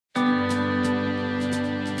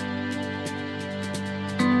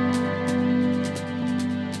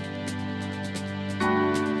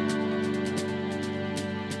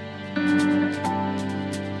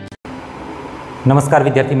નમસ્કાર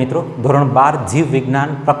વિદ્યાર્થી મિત્રો, ધોરણ 12 જીવ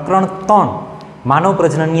વિજ્ઞાન પ્રકરણ 3 માનવ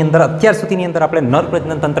પ્રજનનની અંદર અત્યાર સુધીની અંદર આપણે નર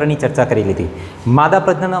પ્રજનન તંત્રની ચર્ચા કરી લીધી, માદા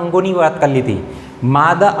પ્રજનન અંગોની વાત કરી લીધી,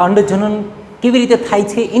 માદા અંડજનન કેવી રીતે થાય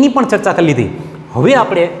છે એની પણ ચર્ચા કરી લીધી. હવે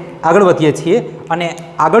આપણે આગળ વધીએ છીએ અને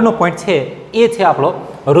આગળનો પોઈન્ટ છે એ છે આપણો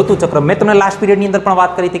ઋતુચક્ર. મેં તમને લાસ્ટ પીરિયડની અંદર પણ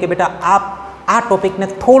વાત કરી હતી કે બેટા આ ટોપિકને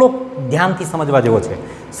થોડોક ધ્યાનથી સમજવા જેવો છે.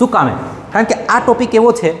 શું કામે? કારણ કે આ ટોપિક એવો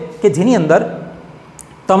છે કે જેની અંદર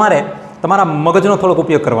તમારે તમારા મગજનો થોડોક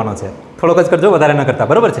ઉપયોગ કરવાનો છે. થોડોક જ કરજો, વધારે ન કરતા,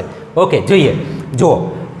 બરાબર છે? ઓકે, જોઈએ. જુઓ,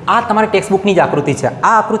 આ તમારી ટેક્સ્ટબુકની જ આકૃતિ છે.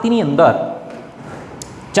 આ આકૃતિની અંદર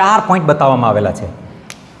 4 પોઈન્ટ બતાવવામાં આવેલા છે.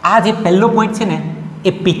 આ જે પહેલો પોઈન્ટ છે ને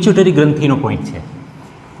એ પિચ્યુટરી ગ્રંથિનો પોઈન્ટ છે.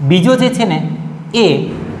 બીજો જે છે ને એ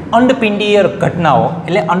અંડપિંડીય ઘટનાઓ,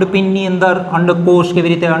 એટલે અંડપિંડની અંદર અંડકોષ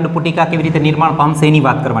કેવી રીતે, અંડપુટિકા કેવી રીતે નિર્માણ પામશે એની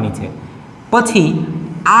વાત કરવાની છે. પછી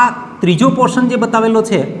આ ત્રીજો પોર્શન જે બતાવેલો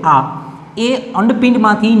છે એ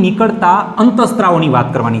અંડપિંડમાંથી નીકળતા અંતઃસ્ત્રાવોની વાત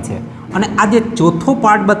કરવાની છે. અને આ જે ચોથો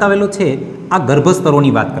પાર્ટ બતાવેલો છે આ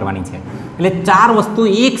ગર્ભસ્તરોની વાત કરવાની છે. એટલે 4 વસ્તુ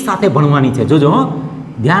એક સાથે ભણવાની છે. જોજો,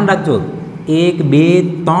 ધ્યાન રાખજો. 1, 2,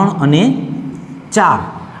 3 અને 4,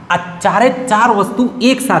 આ 4 વસ્તુ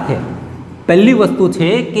એક સાથે. પહેલી વસ્તુ છે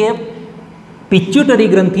કે પિચ્યુટરી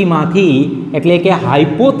ગ્રંથિમાંથી, એટલે કે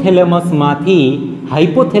હાઇપોથેલેમસમાંથી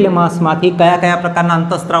કયા કયા પ્રકારના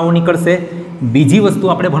અંતઃસ્ત્રાવો નીકળશે. બીજી વસ્તુ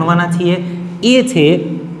આપણે ભણવાના છીએ એ છે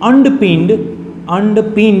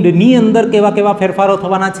અંડપિંડની અંદર કેવા કેવા ફેરફારો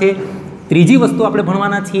થવાના છે. ત્રીજી વસ્તુ આપણે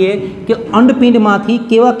ભણવાના છીએ કે અંડપિંડમાંથી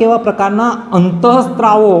કેવા કેવા પ્રકારના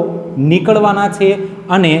અંતઃસ્ત્રાવો નીકળવાના છે.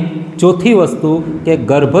 અને ચોથી વસ્તુ કે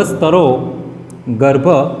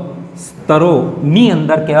ગર્ભસ્તરોની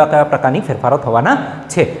અંદર કેવા કયા પ્રકારની ફેરફારો થવાના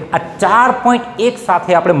છે. આ 4 પોઈન્ટ એક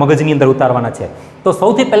સાથે આપણે મગજની અંદર ઉતારવાના છે. તો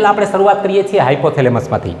સૌથી પહેલાં આપણે શરૂઆત કરીએ છીએ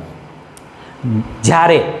હાઇપોથેલેમસમાંથી.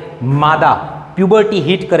 જ્યારે માદા પ્યુબર્ટી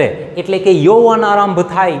હિટ કરે, એટલે કે યૌવન આરંભ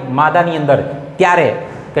થાય માદાની અંદર, ત્યારે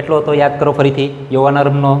કેટલો તો યાદ કરો ફરીથી યૌવન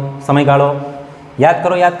આરંભનો સમયગાળો યાદ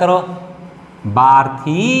કરો 12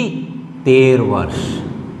 થી 13 વર્ષ.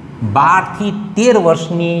 12 થી 13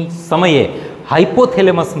 વર્ષની સમયે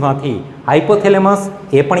હાઇપોથેલેમસ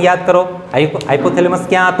એ પણ યાદ કરો. હાઇપોથેલેમસ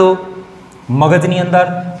ક્યાં હતું? મગજની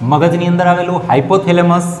અંદર આવેલું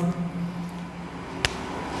હાઇપોથેલેમસ.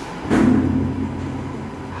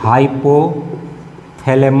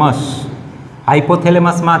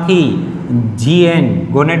 હાઇપોથેલેમસમાંથી GN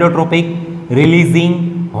ગોનેડોટ્રોપિક રિલીઝિંગ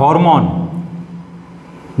હોર્મોન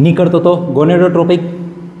નીકળતો હતો. ગોનેડોટ્રોપિક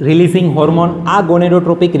રિલીઝિંગ હોર્મોન. આ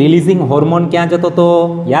ગોનેડોટ્રોપિક રિલીઝિંગ હોર્મોન ક્યાં જતો હતો?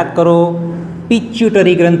 યાદ કરો,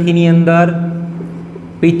 પિચ્યુટરી ગ્રંથિની અંદર.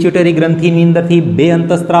 પિચ્યુટરી ગ્રંથિની અંદરથી 2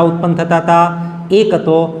 અંતઃસ્ત્રાવ ઉત્પન્ન થતા હતા. એક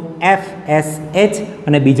હતો FSH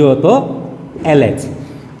અને બીજો હતો LH.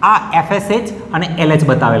 આ FSH અને LH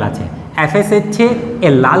બતાવેલા છે. FSH છે એ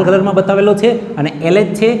લાલ કલરમાં બતાવેલો છે અને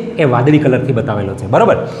LH છે એ વાદળી કલરથી બતાવેલો છે,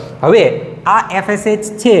 બરાબર? હવે આ FSH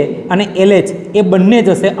છે અને LH એ બંને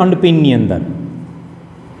જશે અંડપિંડની અંદર.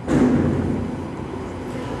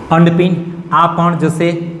 અંડપિંડ આ પણ જશે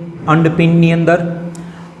અંડપિંડની અંદર.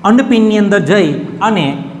 અંડપિંડની અંદર જઈ અને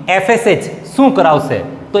FSH શું કરાવશે?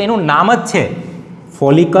 તો એનું નામ જ છે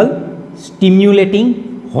follicle stimulating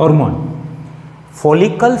hormone.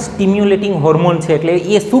 Follicle stimulating hormone છે. એટલે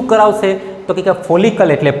એ શું કરાવશે? તો કે ફોલિકલ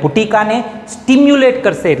એટલે પુટિકાને સ્ટિમ્યુલેટ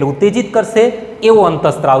કરશે, એટલે ઉત્તેજિત કરશે એવો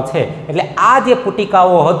અંતઃસ્ત્રાવ છે. એટલે આ જે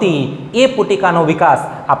પુટિકાઓ હતી એ પુટિકાનો વિકાસ,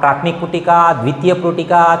 આ પ્રાથમિક પુટિકા, દ્વિતીય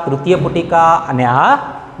પુટિકા, તૃતીય પુટિકા અને આ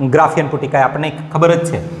ગ્રાફિયન પુટિકા આપણને ખબર જ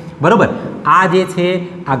છે, બરાબર? આ જે છે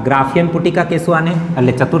આ ગ્રાફિયન પુટિકા કહેશું આને,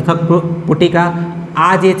 એટલે ચતુર્થક પુટિકા.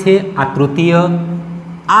 આ જે છે આ તૃતીય,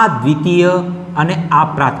 આ દ્વિતીય અને આ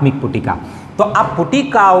પ્રાથમિક પુટિકા. તો આ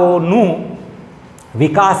પુટિકાઓના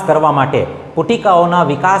વિકાસ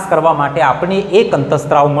કરવા માટે આપણે એક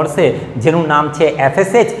અંતઃસ્ત્રાવ મળશે જેનું નામ છે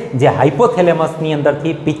FSH, જે હાઇપોથેલેમસની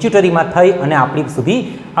અંદરથી પિચ્યુટરીમાં થઈ અને આપણી સુધી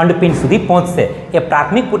અંડપિંડ સુધી પહોંચશે. એ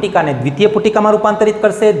પ્રાથમિક પુટિકાને દ્વિતીય પુટિકામાં રૂપાંતરિત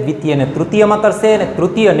કરશે, દ્વિતીયને તૃતીયમાં કરશે અને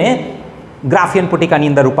તૃતીયને ગ્રાફિયન પુટિકાની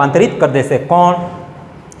અંદર રૂપાંતરિત કરી દેશે. કોણ?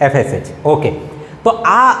 FSH. ઓકે, તો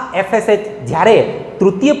આ FSH જ્યારે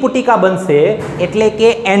તૃતીય પુટિકા બનશે એટલે કે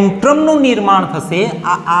એન્ટ્રમનું નિર્માણ થશે.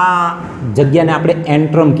 આ જગ્યાને આપણે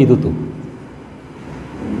એન્ટ્રમ કીધું હતું.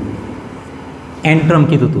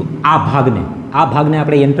 આ ભાગને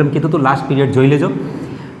આપણે એન્ટ્રમ કીધું હતું. લાસ્ટ પીરિયડ જોઈ લેજો.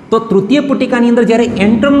 તો તૃતીય પુટિકાની અંદર જ્યારે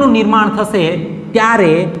એન્ટ્રમનું નિર્માણ થશે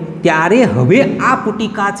ત્યારે હવે આ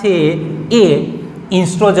પુટિકા છે એ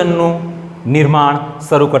ઇન્સ્ટ્રોજનનું નિર્માણ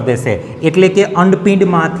શરૂ કરી દેશે. એટલે કે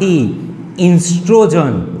અંડપિંડમાંથી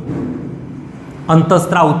ઇન્સ્ટ્રોજન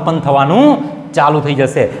અંતઃસ્ત્રાવ ઉત્પન્ન થવાનું ચાલુ થઈ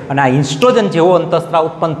જશે. અને આ ઇન્સ્ટ્રોજન જેવો અંતઃસ્ત્રાવ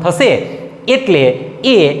ઉત્પન્ન થશે એટલે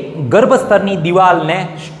એ ગર્ભસ્તરની દિવાલને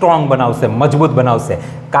સ્ટ્રોંગ બનાવશે, મજબૂત બનાવશે.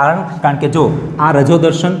 કારણ કે જો આ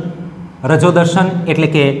રજોદર્શન એટલે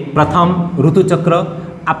કે પ્રથમ ઋતુચક્ર,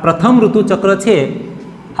 આ પ્રથમ ઋતુચક્ર છે,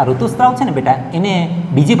 આ ઋતુસ્રાવ છે ને બેટા, એને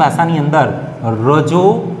બીજી ભાષાની અંદર રજો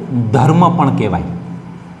ધર્મ પણ કહેવાય.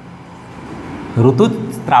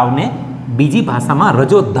 ઋતુસ્રાવને બીજી ભાષામાં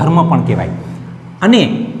રજો ધર્મ પણ કહેવાય. અને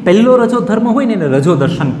પહેલો રજો ધર્મ હોય ને એને રજો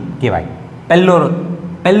દર્શન કહેવાય.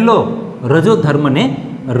 પહેલો રજો ધર્મને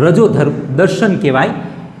રજો દર્શન કહેવાય.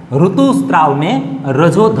 ઋતુસ્રાવને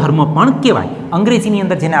રજો ધર્મ પણ કહેવાય. અંગ્રેજીની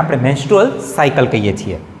અંદર જેને આપણે મેન્સ્ટ્રુઅલ સાયકલ કહીએ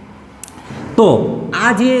છીએ. તો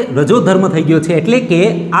આ જે રજો ધર્મ થઈ ગયો છે એટલે કે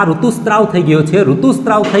આ ઋતુસ્રાવ થઈ ગયો છે.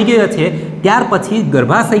 ઋતુસ્રાવ થઈ ગયો છે ત્યાર પછી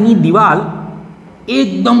ગર્ભાશયની દિવાલ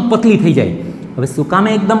એકદમ પતલી થઈ જાય. હવે શું કામે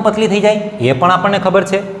એકદમ પતલી થઈ જાય એ પણ આપણને ખબર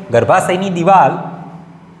છે. ગર્ભાશયની દિવાલ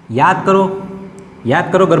યાદ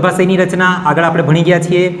કરો ગર્ભાશયની રચના આગળ આપણે ભણી ગયા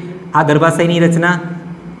છીએ. આ ગર્ભાશયની રચના,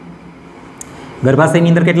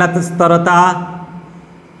 ગર્ભાશયની અંદર કેટલા સ્તર હતા?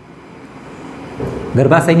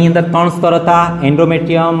 ગર્ભાશયની અંદર 3 સ્તર હતા: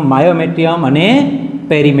 એન્ડોમેટ્રિયમ, માયોમેટ્રિયમ અને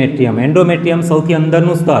પેરીમેટ્રિયમ. એન્ડોમેટ્રિયમ સૌથી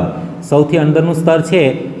અંદરનું સ્તર છે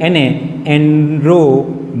એને એન્ડ્રોમેટ્રિયમ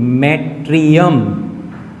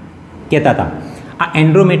કહેતા હતા. આ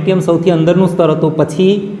એન્ડ્રોમેટ્રિયમ સૌથી અંદરનું સ્તર હતું,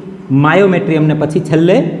 પછી માયોમેટ્રિયમ ને પછી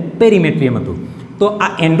છેલ્લે પેરીમેટ્રિયમ હતું. તો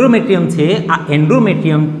આ એન્ડ્રોમેટ્રિયમ છે, આ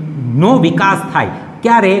એન્ડ્રોમેટ્રિયમનો વિકાસ થાય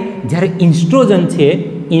ક્યારે? જ્યારે ઇન્સ્ટ્રોજન છે,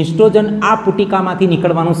 ઇન્સ્ટ્રોજન આ પુટિકામાંથી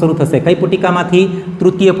નીકળવાનું શરૂ થશે. કઈ પુટિકામાંથી?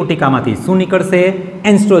 તૃતીય પુટિકામાંથી. શું નીકળશે?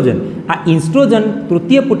 એન્સ્ટ્રોજન. આ ઇન્સ્ટ્રોજન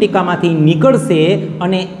તૃતીય પુટિકામાંથી નીકળશે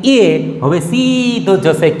અને એ હવે સીધો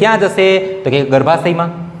જશે. ક્યાં જશે? તો કે ગર્ભાશયમાં.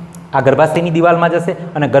 આ ગર્ભાશયની દિવાલમાં જશે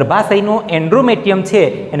અને ગર્ભાશયનો એન્ડ્રોમેટ્રિયમ છે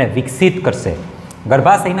એને વિકસિત કરશે.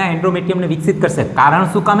 ગર્ભાશયના એન્ડ્રોમેટ્રિયમને વિકસિત કરશે. કારણ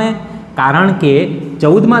શું કામે? કારણ કે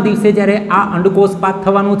 14મા દિવસે જ્યારે આ અંડકોષપાત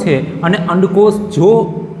થવાનું છે અને અંડકોષ જો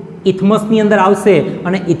ઇથમસની અંદર આવશે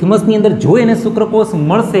અને ઇથમસની અંદર જો એને શુક્રકોષ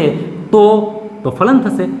મળશે તો ફલન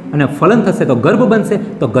થશે અને ફલન થશે તો ગર્ભ બનશે.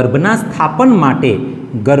 તો ગર્ભના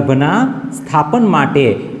સ્થાપન માટે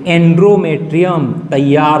એન્ડ્રોમેટ્રિયમ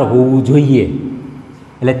તૈયાર હોવું જોઈએ.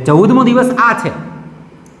 એટલે 14મો દિવસ આ છે,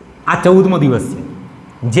 આ 14મો દિવસ છે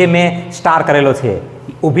જે મેં સ્ટાર કરેલો છે,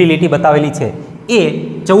 ઊભી લીટી બતાવેલી છે, એ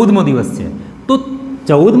 14મો દિવસ છે. તો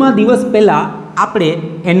 14મા દિવસ પહેલાં આપણે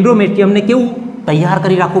એન્ડ્રોમેટ્રિયમને કેવું તૈયાર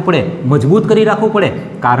કરી રાખવું પડે, મજબૂત કરી રાખવું પડે.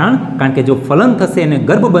 કારણ કે જો ફલન થશે અને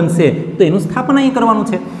ગર્ભ બનશે તો એનું સ્થાપન અહીં કરવાનું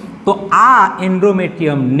છે. તો આ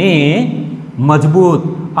એન્ડ્રોમેટ્રિયમને મજબૂત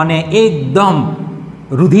અને એકદમ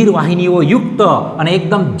રુધિર વાહિનીઓ યુક્ત અને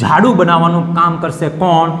એકદમ જાડું બનાવવાનું કામ કરશે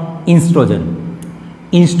કોણ? ઇન્સ્ટ્રોજન.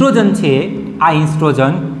 ઇન્સ્ટ્રોજન છે, આ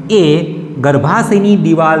ઇન્સ્ટ્રોજન એ ગર્ભાશયની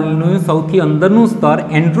દિવાલનું સૌથી અંદરનું સ્તર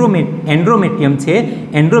એન્ડ્રોમેટ્રિયમ છે,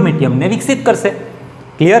 એન્ડ્રોમેટ્રિયમને વિકસિત કરશે.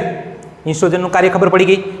 ક્લિયર? ઇન્સ્ટ્રોજનનું કાર્ય ખબર પડી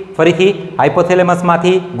ગઈ. ફરીથી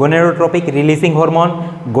હાઇપોથેલેમસમાંથી ગોનેડોટ્રોપિક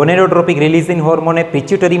રિલીઝિંગ હોર્મોને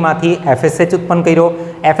પિચ્યુટરીમાંથી FSH ઉત્પન્ન કર્યો.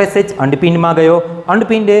 FSH અંડપિંડમાં ગયો,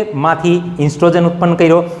 અંડપિંડમાંથી ઇન્સ્ટ્રોજન ઉત્પન્ન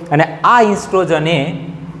કર્યો અને આ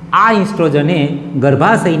ઇન્સ્ટ્રોજને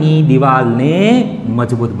ગર્ભાશયની દિવાલને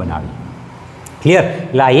મજબૂત બનાવી. ક્લિયર?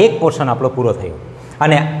 એટલે આ એક પોર્શન આપણો પૂરો થયો.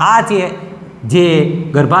 અને આ જે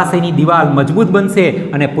ગર્ભાશયની દિવાલ મજબૂત બનશે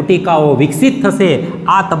અને પુટિકાઓ વિકસિત થશે,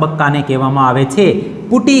 આ તબક્કાને કહેવામાં આવે છે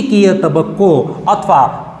પુટિકીય તબક્કો અથવા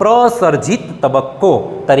પ્રસર્જિત તબક્કો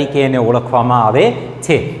તરીકે એને ઓળખવામાં આવે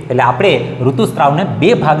છે. એટલે આપણે ઋતુસ્રાવને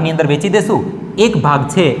 2 ભાગની અંદર વેચી દેશું. એક ભાગ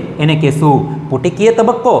છે એને કહેશું પુટિકીય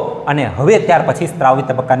તબક્કો અને હવે ત્યાર પછી સ્ત્રાવી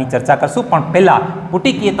તબક્કાની ચર્ચા કરશું. પણ પહેલાં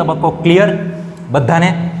પુટિકીય તબક્કો ક્લિયર બધાને?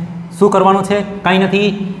 શું કરવાનું છે? કંઈ નથી.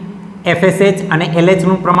 FSH અને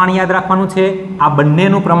LHનું પ્રમાણ યાદ રાખવાનું છે. આ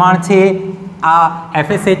બંનેનું પ્રમાણ છે, આ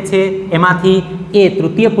FSH છે એમાંથી એ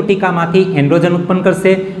તૃતીય પુટિકામાંથી એન્ડ્રોજન ઉત્પન્ન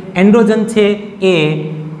કરશે. એન્ડ્રોજન છે એ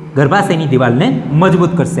ગર્ભાશયની દિવાલને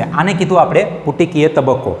મજબૂત કરશે. આને કીધું આપણે પુટિકીય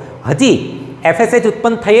તબક્કો. હજી FSH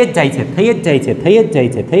ઉત્પન્ન થઈ જ જાય છે.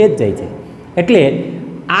 એટલે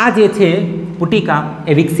આ જે છે પુટિકા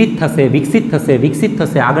એ વિકસિત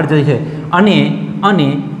થશે આગળ જશે અને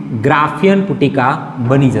ગ્રાફિયન પુટિકા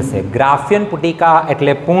બની જશે. ગ્રાફિયન પુટિકા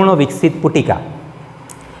એટલે પૂર્ણ વિકસિત પુટિકા.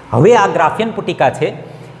 હવે આ ગ્રાફિયન પુટિકા છે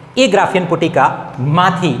એ ગ્રાફિયન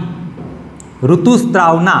પુટિકામાંથી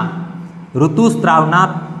ઋતુસ્રાવના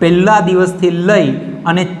પહેલા દિવસથી લઈ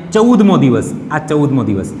અને 14મો દિવસ, આ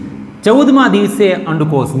 14મા દિવસે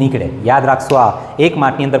અંડકોષ નીકળે. યાદ રાખશો, આ 1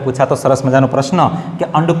 માર્કની અંદર પૂછાતો સરસ મજાનો પ્રશ્ન કે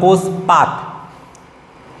અંડકોષ પાત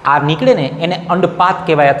આ નીકળે ને એને અંડપાત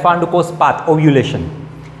કહેવાય અથવા અંડકોષપાત, ઓવ્યુલેશન.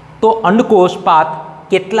 તો અંડકોષપાત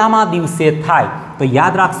કેટલામાં દિવસે થાય? તો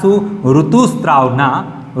યાદ રાખશું,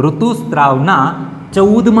 ઋતુસ્રાવના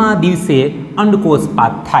 14મા દિવસે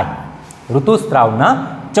અંડકોષપાત થાય. ઋતુસ્રાવના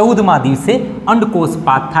 14મા દિવસે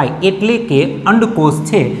અંડકોષપાત થાય, એટલે કે અંડકોષ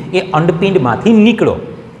છે એ અંડપિંડમાંથી નીકળો,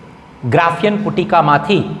 ગ્રાફિયન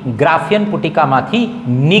પુટિકામાંથી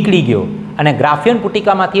નીકળી ગયો, અને ગ્રાફિયન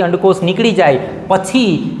પુટિકામાંથી અંડકોષ નીકળી જાય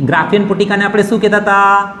પછી ગ્રાફિયન પુટિકાને આપણે શું કહેતા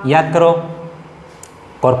હતા? યાદ કરો,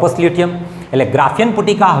 કોર્પસ લ્યુટિયમ. એટલે ગ્રાફિયન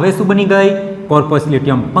પુટિકા હવે શું બની ગઈ? Corpus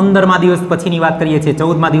luteum. 15મા દિવસ પછીની વાત કરીએ છીએ,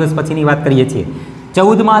 14મા દિવસ પછીની વાત કરીએ છીએ.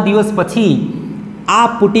 14મા દિવસ પછી આ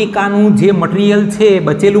પુટિકાનું જે મટીરિયલ છે,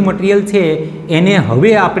 બચેલું મટીરિયલ છે, એને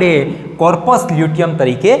હવે આપણે કોર્પસ લ્યુટિયમ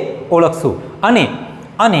તરીકે ઓળખશું. અને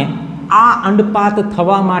આ અંડપાત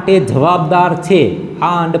થવા માટે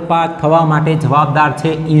જવાબદાર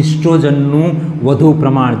છે, ઇન્સ્ટ્રોજનનું વધુ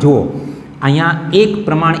પ્રમાણ. જુઓ અહીંયા એક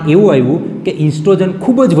પ્રમાણ એવું આવ્યું કે ઇન્સ્ટ્રોજન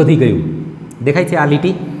ખૂબ જ વધી ગયું. દેખાય છે આ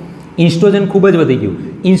લીટી? ઇન્સ્ટ્રોજન ખૂબ જ વધી ગયું.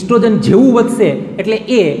 ઇન્સ્ટ્રોજન જેવું વધશે એટલે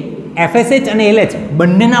એ FSH અને LH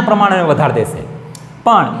બંનેના પ્રમાણને વધારી દેશે,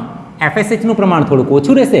 પણ FSHનું પ્રમાણ થોડુંક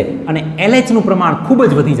ઓછું રહેશે અને LHનું પ્રમાણ ખૂબ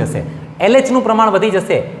જ વધી જશે. LHનું પ્રમાણ વધી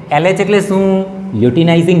જશે. LH એટલે શું?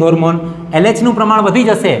 Luteinising hormone. LHનું પ્રમાણ વધી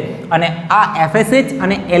જશે અને આ FSH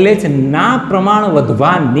અને LHના પ્રમાણ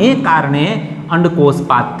વધવાને કારણે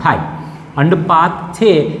અંડકોષપાત થાય. અંડપાત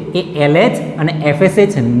છે એ LH અને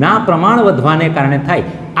FSHના પ્રમાણ વધવાને કારણે થાય.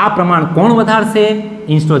 આ પ્રમાણ કોણ વધારશે?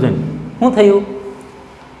 ઇન્સ્ટ્રોજન. શું થયું?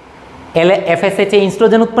 FSH એ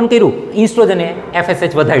ઇન્સ્ટ્રોજન ઉત્પન્ન કર્યું, ઇન્સ્ટ્રોજને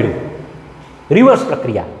FSH વધાર્યું. રિવર્સ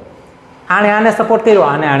પ્રક્રિયા. આને સપોર્ટ કર્યો,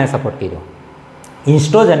 આને સપોર્ટ કર્યો.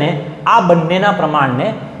 ઇન્સ્ટ્રોજને આ બંનેના પ્રમાણને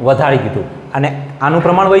વધારી દીધું અને આનું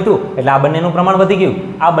પ્રમાણ વધ્યું એટલે આ બંનેનું પ્રમાણ વધી ગયું,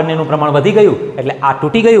 આ બંનેનું પ્રમાણ વધી ગયું એટલે આ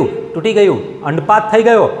તૂટી ગયું, અંડપાત થઈ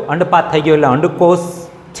ગયો એટલે અંડકોષ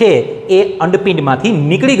છે એ અંડપિંડમાંથી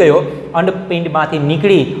નીકળી ગયો, અંડપિંડમાંથી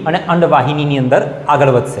નીકળી અને અંડવાહિનીની અંદર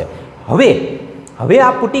આગળ વધશે. હવે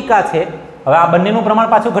આ પુટિકા છે, હવે આ બંનેનું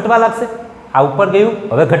પ્રમાણ પાછું ઘટવા લાગશે. આ ઉપર ગયું,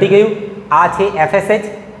 હવે ઘટી ગયું. આ છે FSH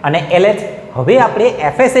અને LH. હવે આપણે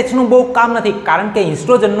FSHનું બહુ કામ નથી, કારણ કે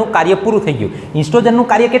ઇન્સ્ટ્રોજનનું કાર્ય પૂરું થઈ ગયું. ઇન્સ્ટ્રોજનનું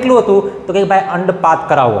કાર્ય કેટલું હતું? તો કે ભાઈ અંડપાત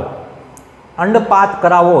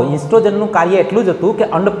કરાવો. ઇન્સ્ટ્રોજનનું કાર્ય એટલું જ હતું કે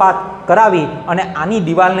અંડપાત કરાવી અને આની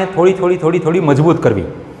દિવાલને થોડી મજબૂત કરવી.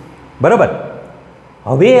 બરાબર.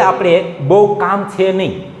 હવે આપણે બહુ કામ છે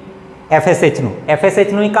નહીં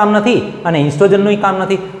FSHનું કામ નથી અને ઇન્સ્ટ્રોજનનું કામ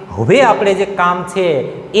નથી. હવે આપણે જે કામ છે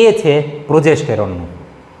એ છે પ્રોજેસ્ટેરોનનું.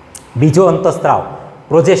 બીજો અંતઃસ્ત્રાવ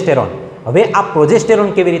પ્રોજેસ્ટેરોન. હવે આ પ્રોજેસ્ટેરોન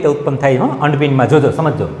કેવી રીતે ઉત્પન્ન થાય? અંડપિંડમાં જોજો,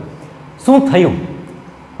 સમજો શું થયું.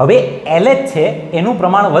 હવે LH છે એનું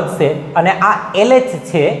પ્રમાણ વધશે અને આ LH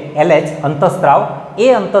છે, LH અંતઃસ્ત્રાવ, એ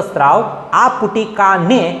અંતઃસ્ત્રાવ આ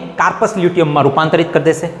પુટિકાને કાર્પસ લ્યુટિયમમાં રૂપાંતરિત કરી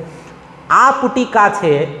દેશે. આ પુટિકા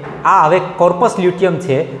છે, આ હવે કોર્પસ લ્યુટિયમ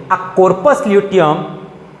છે, આ કોર્પસ લ્યુટિયમ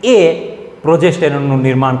એ પ્રોજેસ્ટેરોનનું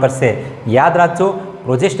નિર્માણ કરશે. યાદ રાખજો,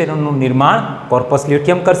 પ્રોજેસ્ટેરોનનું નિર્માણ કોર્પસ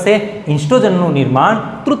લ્યુટિયમ કરશે, ઇન્સ્ટ્રોજનનું નિર્માણ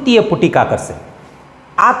તૃતીય પુટિકા કરશે.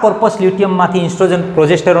 આ કોર્પસ લ્યુટિયમમાંથી ઇન્સ્ટ્રોજન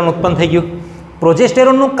પ્રોજેસ્ટેરોન ઉત્પન્ન થઈ ગયું.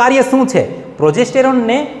 પ્રોજેસ્ટેરોનનું કાર્ય શું છે?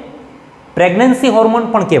 પ્રોજેસ્ટેરોનને પ્રેગ્નન્સી હોર્મોન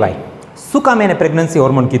પણ કહેવાય. શું કામ એને પ્રેગ્નન્સી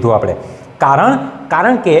હોર્મોન કીધું આપણે?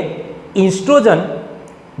 કારણ કે ઇન્સ્ટ્રોજન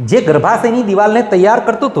જે ગર્ભાશયની દિવાલને તૈયાર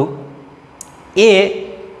કરતું હતું એ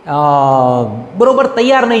બરોબર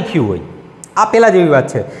તૈયાર નહીં થયું હોય. આ પહેલાં જેવી વાત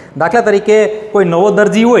છે. દાખલા તરીકે કોઈ નવો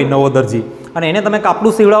દરજી અને એને તમે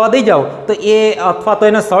કાપડું સીવડાવવા દઈ જાઓ તો એ, અથવા તો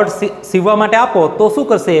એને શર્ટ સીવવા માટે આપો તો શું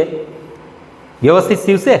કરશે? વ્યવસ્થિત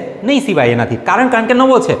સીવશે? નહીં સીવાય એનાથી, કારણ કે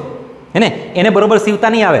નવો છે એને બરોબર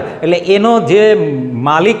સીવતા નહીં આવે. એટલે એનો જે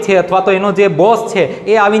માલિક છે અથવા તો એનો જે બોસ છે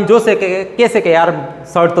એ આવીને જોશે કે કહેશે કે યાર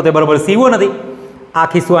શર્ટ તો તે બરોબર સીવો નથી, આ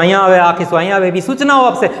ખિસ્સું અહીંયા આવે એવી સૂચનાઓ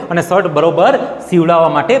આપશે અને શર્ટ બરોબર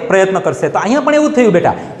સીવડાવવા માટે પ્રયત્ન કરશે. તો અહીંયા પણ એવું થયું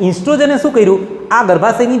બેટા. ઇન્સ્ટ્રોજને શું કર્યું? આ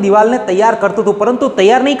ગર્ભાશયની દિવાલને તૈયાર કરતું હતું, પરંતુ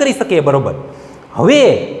તૈયાર નહીં કરી શકે બરોબર. હવે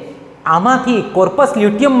આમાંથી કોર્પસ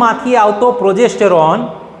લ્યુટિયમમાંથી આવતો પ્રોજેસ્ટેરોન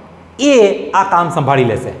એ આ કામ સંભાળી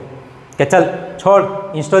લેશે કે ચલ છોડ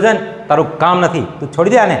ઇન્સ્ટ્રોજન, તારું કામ નથી, તું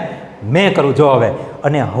છોડી દે આને, મેં કરું જો હવે.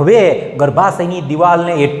 અને હવે ગર્ભાશયની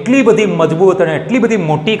દિવાલને એટલી બધી મજબૂત અને એટલી બધી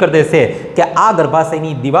મોટી કરી દેશે કે આ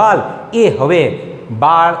ગર્ભાશયની દિવાલ એ હવે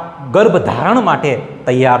ગર્ભ ધારણ માટે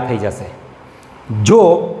તૈયાર થઈ જશે.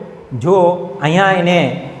 જો અહીંયા એને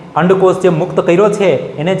અંડકોષ જે મુક્ત કર્યો છે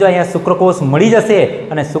એને જો અહીંયા શુક્રકોષ મળી જશે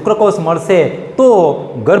અને શુક્રકોષ મળશે તો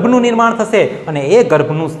ગર્ભનું નિર્માણ થશે અને એ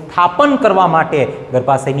ગર્ભનું સ્થાપન કરવા માટે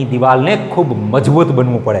ગર્ભાશયની દિવાલને ખૂબ મજબૂત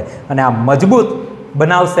બનવું પડે અને આ મજબૂત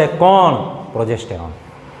બનાવશે કોણ? પ્રોજેસ્ટેરોન.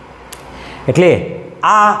 એટલે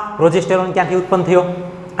આ પ્રોજેસ્ટેરોન ક્યાંથી ઉત્પન્ન થયો?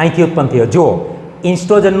 અહીંથી ઉત્પન્ન થયો. જો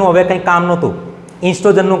ઇન્સ્ટ્રોજનનું હવે કંઈ કામ નહોતું,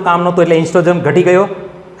 એટલે ઇન્સ્ટ્રોજન ઘટી ગયો,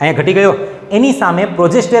 અહીંયા ઘટી ગયો. એની સામે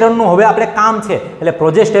પ્રોજેસ્ટેરોનનું હવે આપણે કામ છે એટલે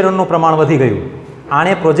પ્રોજેસ્ટેરોનનું પ્રમાણ વધી ગયું.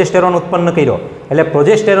 આણે પ્રોજેસ્ટેરોન ઉત્પન્ન કર્યો એટલે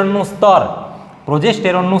પ્રોજેસ્ટેરોનનું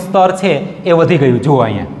સ્તર છે એ વધી ગયું જુઓ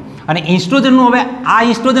અહીંયા. અને ઇન્સ્ટ્રોજનનું હવે આ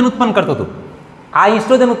ઇન્સ્ટ્રોજન ઉત્પન્ન કરતું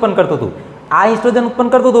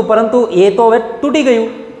હતું પરંતુ એ તો હવે તૂટી ગયું,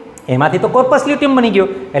 એમાંથી તો કોર્પસ લ્યુટિયમ બની ગયો.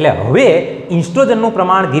 એટલે હવે ઇન્સ્ટ્રોજનનું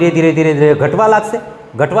પ્રમાણ ધીરે ધીરે ઘટવા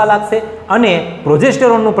લાગશે અને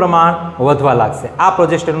પ્રોજેસ્ટેરોનનું પ્રમાણ વધવા લાગશે. આ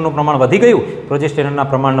પ્રોજેસ્ટેરોનનું પ્રમાણ વધી ગયું. પ્રોજેસ્ટેરોનના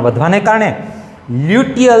પ્રમાણ વધવાને કારણે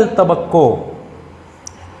લ્યુટિયલ તબક્કો,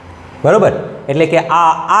 બરોબર, એટલે કે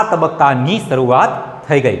આ તબક્કાની શરૂઆત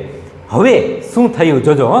થઈ ગઈ. હવે શું થયું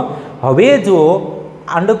જોજો. હવે જો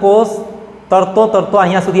અંડકોષ તરતો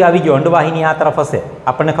અહીંયા સુધી આવી ગયો, અંડવાહિની આ તરફ હશે,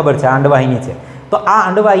 આપણને ખબર છે આ અંડવાહિની છે, તો આ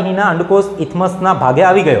અંડવાહિનીના અંડકોષ ઇથમસના ભાગે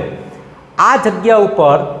આવી ગયો. આ જગ્યા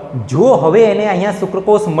ઉપર જો હવે એને અહીંયા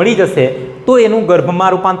શુક્રકોષ મળી જશે તો એનું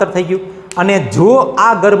ગર્ભમાં રૂપાંતર થઈ ગયું. અને જો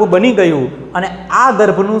આ ગર્ભ બની ગયું અને આ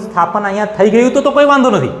ગર્ભનું સ્થાપન અહીંયા થઈ ગયું તો કોઈ વાંધો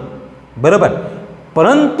નથી, બરાબર.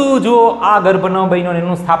 પરંતુ જો આ ગર્ભ ન બન્યો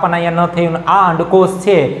એનું સ્થાપન અહીંયા ન થયું, આ અંડકોષ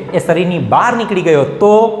છે એ શરીરની બહાર નીકળી ગયો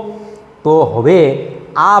તો હવે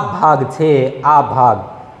આ ભાગ છે,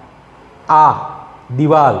 આ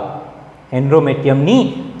દિવાલ એન્ડ્રોમેટિયમની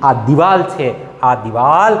આ દિવાલ છે, આ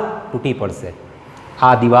દિવાલ તૂટી પડશે.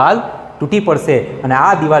 અને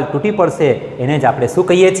આ દિવાલ તૂટી પડશે એને જ આપણે શું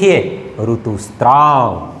કહીએ છીએ?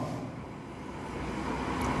 ઋતુસ્ત્રાવ.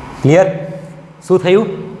 ક્લિયર? શું થયું?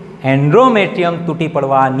 એન્ડ્રોમેટ્રિયમ તૂટી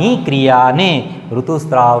પડવાની ક્રિયાને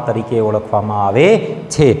ઋતુસ્ત્રાવ તરીકે ઓળખવામાં આવે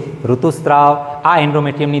છે. ઋતુસ્ત્રાવ, આ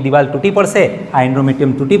એન્ડ્રોમેટ્રિયમની દિવાલ તૂટી પડશે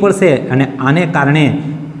અને આને કારણે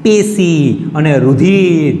પેશી અને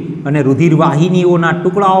રુધિર વાહિનીઓના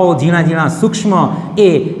ટુકડાઓ ઝીણા સૂક્ષ્મ એ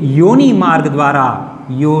યોનિ માર્ગ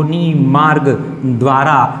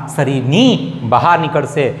દ્વારા શરીરની બહાર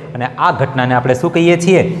નીકળશે અને આ ઘટનાને આપણે શું કહીએ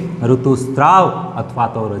છીએ? ઋતુસ્ત્રાવ અથવા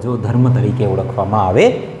તો રજોધર્મ તરીકે ઓળખવામાં આવે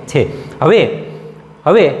છે.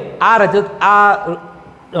 હવે આ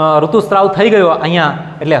ઋતુસ્ત્રાવ થઈ ગયો અહીંયા,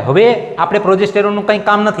 એટલે હવે આપણે પ્રોજેસ્ટેરોનનું કંઈ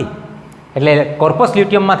કામ નથી. એટલે કોર્પસ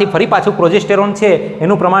લ્યુટિયમમાંથી ફરી પાછું પ્રોજેસ્ટેરોન છે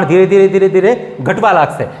એનું પ્રમાણ ધીરે ધીરે ઘટવા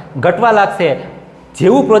લાગશે.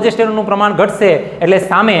 જેવું પ્રોજેસ્ટેરોનનું પ્રમાણ ઘટશે એટલે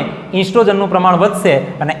સામે ઇન્સ્ટ્રોજનનું પ્રમાણ વધશે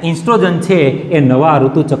અને ઇન્સ્ટ્રોજન છે એ નવા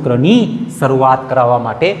ઋતુચક્રની શરૂઆત કરાવવા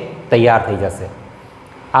માટે તૈયાર થઈ જશે.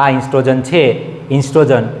 આ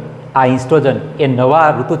ઇન્સ્ટ્રોજન એ નવા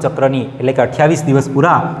ઋતુચક્રની, એટલે કે 28 દિવસ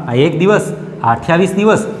પૂરા, આ 1 દિવસ, આ 28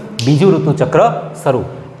 દિવસ, બીજું ઋતુચક્ર શરૂ.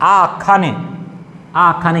 આ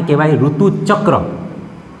આખાને કહેવાય ઋતુચક્ર.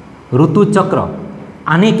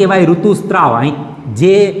 આને કહેવાય ઋતુસ્ત્રાવ. અહીં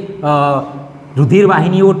જે રુધિર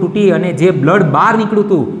વાહિનીઓ તૂટી અને જે બ્લડ બહાર નીકળ્યું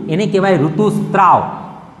હતું એને કહેવાય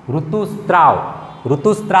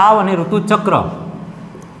ઋતુસ્ત્રાવ અને ઋતુચક્ર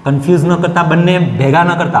કન્ફ્યુઝ ન કરતા, બંને ભેગા ન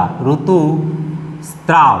કરતા.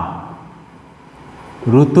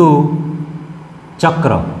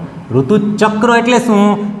 ઋતુચક્ર એટલે શું?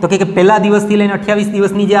 તો કે પહેલા દિવસથી લઈને 28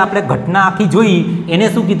 દિવસની જે આપણે ઘટના આખી જોઈ એને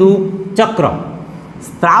શું કીધું? ચક્ર.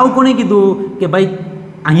 સ્ત્રાવ કોને કીધું? કે ભાઈ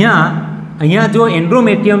અહીંયા જો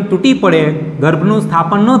એન્ડ્રોમેટિયમ તૂટી પડે, ગર્ભનું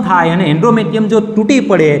સ્થાપન ન થાય અને એન્ડ્રોમેટિયમ જો તૂટી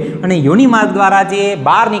પડે અને યોનિ માર્ગ દ્વારા જે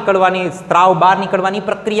બહાર નીકળવાની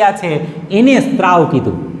પ્રક્રિયા છે એને સ્ત્રાવ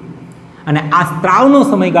કીધું. અને આ સ્ત્રાવનો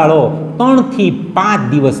સમયગાળો 3 થી 5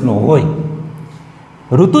 દિવસનો હોય.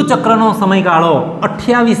 ઋતુચક્રનો સમયગાળો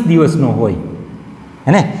 28 દિવસનો હોય.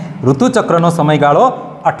 હેને? ઋતુચક્રનો સમયગાળો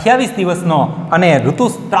 28 દિવસનો અને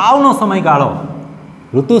ઋતુસ્ત્રાવનો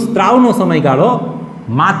સમયગાળો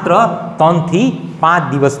માત્ર 3 થી 5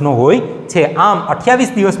 દિવસનો હોય છે. આમ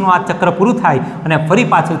 28 દિવસનું આ ચક્ર પૂરું થાય અને ફરી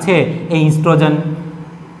પાછું છે એ ઇન્સ્ટ્રોજન,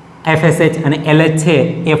 FSH અને LH છે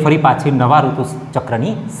એ ફરી પાછી નવા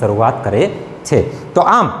ઋતુચક્રની શરૂઆત કરે છે. તો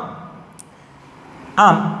આમ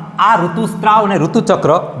આ ઋતુસ્ત્રાવ અને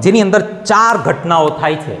ઋતુચક્ર જેની અંદર 4 ઘટનાઓ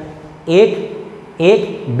થાય છે, 1,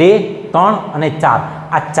 2, 3 અને 4.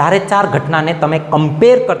 આ 4 ઘટનાને તમે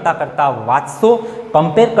કમ્પેર કરતા વાંચશો,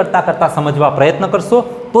 કમ્પેર કરતા સમજવા પ્રયત્ન કરશો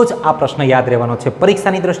તો જ આ પ્રશ્ન યાદ રહેવાનો છે.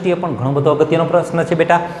 પરીક્ષાની દ્રષ્ટિએ પણ ઘણો બધો અગત્યનો પ્રશ્ન છે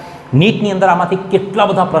બેટા. નીટની અંદર આમાંથી કેટલા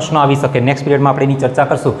બધા પ્રશ્નો આવી શકે, નેક્સ્ટ પિરિયડમાં આપણે એની ચર્ચા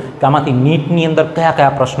કરશું કે આમાંથી નીટની અંદર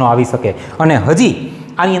કયા પ્રશ્નો આવી શકે. અને હજી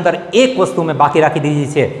આની અંદર એક વસ્તુ મેં બાકી રાખી દીધી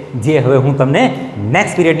છે જે હવે હું તમને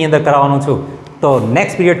નેક્સ્ટ પિરિયડની અંદર કરાવવાનો છું. તો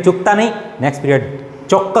નેક્સ્ટ પિરિયડ ચૂકતા નહીં, નેક્સ્ટ પિરિયડ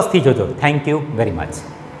ચોક્કસથી જોજો. Thank you very much.